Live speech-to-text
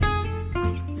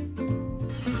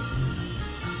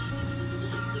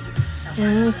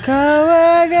Engkau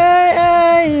bagai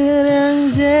air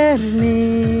yang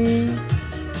jernih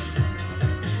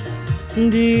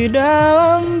di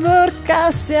dalam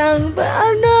berkas yang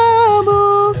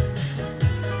berdebu.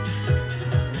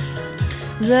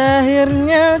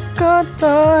 Zahirnya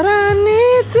kotoran ini